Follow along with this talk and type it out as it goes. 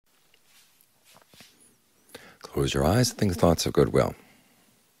Close your eyes and think thoughts of goodwill.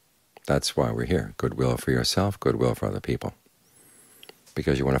 That's why we're here. Goodwill for yourself, goodwill for other people.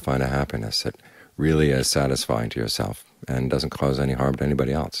 Because you want to find a happiness that really is satisfying to yourself and doesn't cause any harm to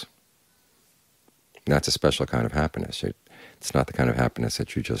anybody else. And that's a special kind of happiness. It's not the kind of happiness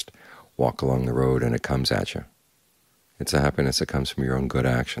that you just walk along the road and it comes at you. It's a happiness that comes from your own good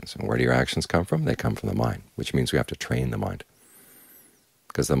actions. And where do your actions come from? They come from the mind, which means we have to train the mind,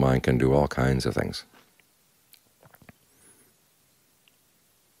 because the mind can do all kinds of things.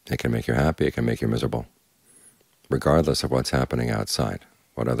 It can make you happy, it can make you miserable, regardless of what's happening outside.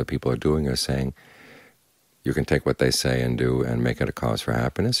 What other people are doing or saying, you can take what they say and do and make it a cause for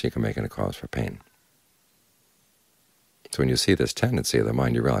happiness, you can make it a cause for pain. So when you see this tendency of the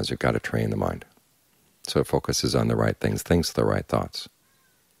mind, you realize you've got to train the mind. So it focuses on the right things, thinks the right thoughts,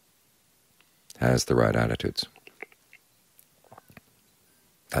 has the right attitudes.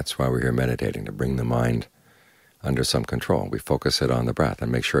 That's why we're here meditating, to bring the mind under some control. We focus it on the breath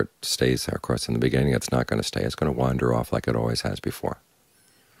and make sure it stays there. Of course, in the beginning it's not going to stay. It's going to wander off like it always has before.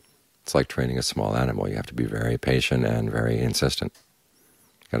 It's like training a small animal. You have to be very patient and very insistent.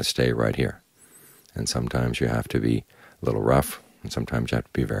 You've got to stay right here. And sometimes you have to be a little rough, and sometimes you have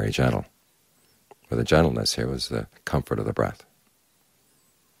to be very gentle. But the gentleness here was the comfort of the breath.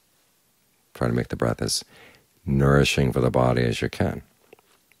 Try to make the breath as nourishing for the body as you can.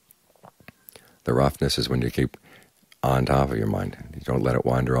 The roughness is when you keep on top of your mind. You don't let it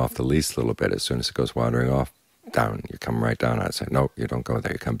wander off the least little bit. As soon as it goes wandering off, down. You come right down on it. Say, no, you don't go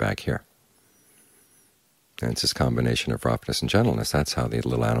there. You come back here. And it's this combination of roughness and gentleness. That's how the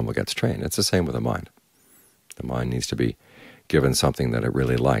little animal gets trained. It's the same with the mind. The mind needs to be given something that it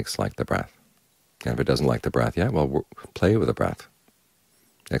really likes, like the breath. And if it doesn't like the breath yet, well, play with the breath.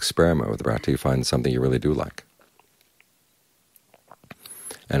 Experiment with the breath till you find something you really do like.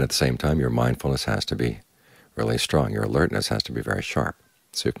 And at the same time, your mindfulness has to be really strong. Your alertness has to be very sharp,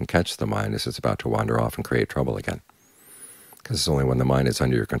 so you can catch the mind as it's about to wander off and create trouble again. Because it's only when the mind is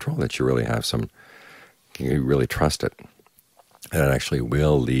under your control that you really have you really trust it. And it actually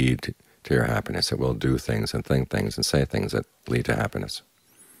will lead to your happiness. It will do things and think things and say things that lead to happiness,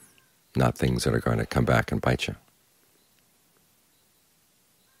 not things that are going to come back and bite you.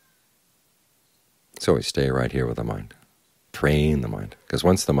 So we stay right here with the mind. Train the mind, because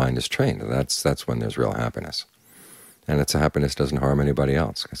once the mind is trained, that's when there's real happiness. And it's a happiness that doesn't harm anybody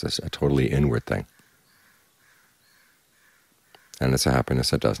else, because it's a totally inward thing. And it's a happiness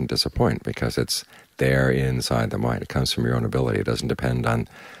that doesn't disappoint, because it's there inside the mind. It comes from your own ability. It doesn't depend on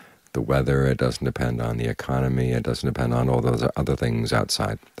the weather. It doesn't depend on the economy. It doesn't depend on all those other things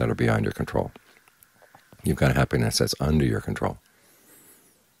outside that are beyond your control. You've got a happiness that's under your control.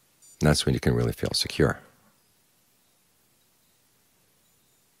 And that's when you can really feel secure.